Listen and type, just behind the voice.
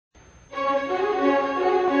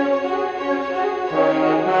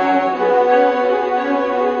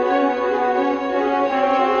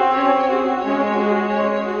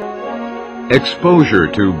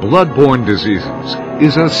Exposure to bloodborne diseases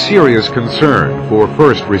is a serious concern for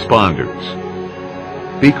first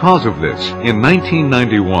responders. Because of this, in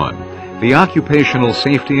 1991, the Occupational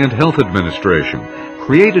Safety and Health Administration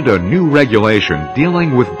created a new regulation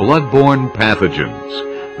dealing with bloodborne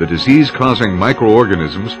pathogens, the disease-causing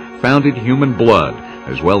microorganisms found in human blood,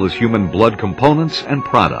 as well as human blood components and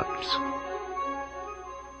products.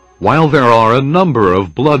 While there are a number of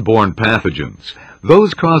bloodborne pathogens,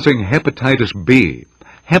 those causing hepatitis B,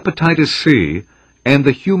 hepatitis C, and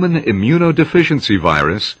the human immunodeficiency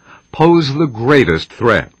virus pose the greatest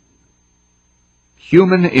threat.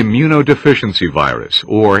 Human immunodeficiency virus,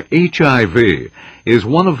 or HIV, is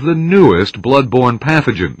one of the newest bloodborne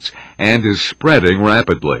pathogens and is spreading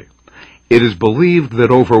rapidly. It is believed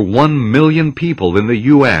that over 1 million people in the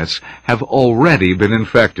U.S. have already been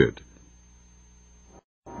infected.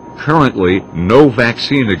 Currently, no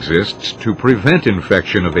vaccine exists to prevent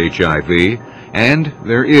infection of HIV, and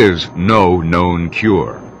there is no known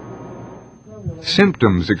cure.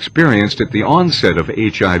 Symptoms experienced at the onset of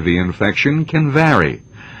HIV infection can vary.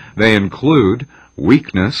 They include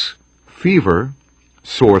weakness, fever,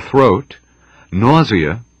 sore throat,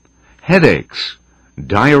 nausea, headaches,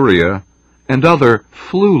 diarrhea, and other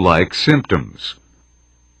flu-like symptoms.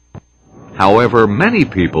 However, many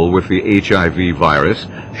people with the HIV virus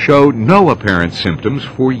show no apparent symptoms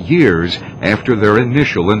for years after their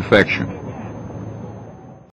initial infection.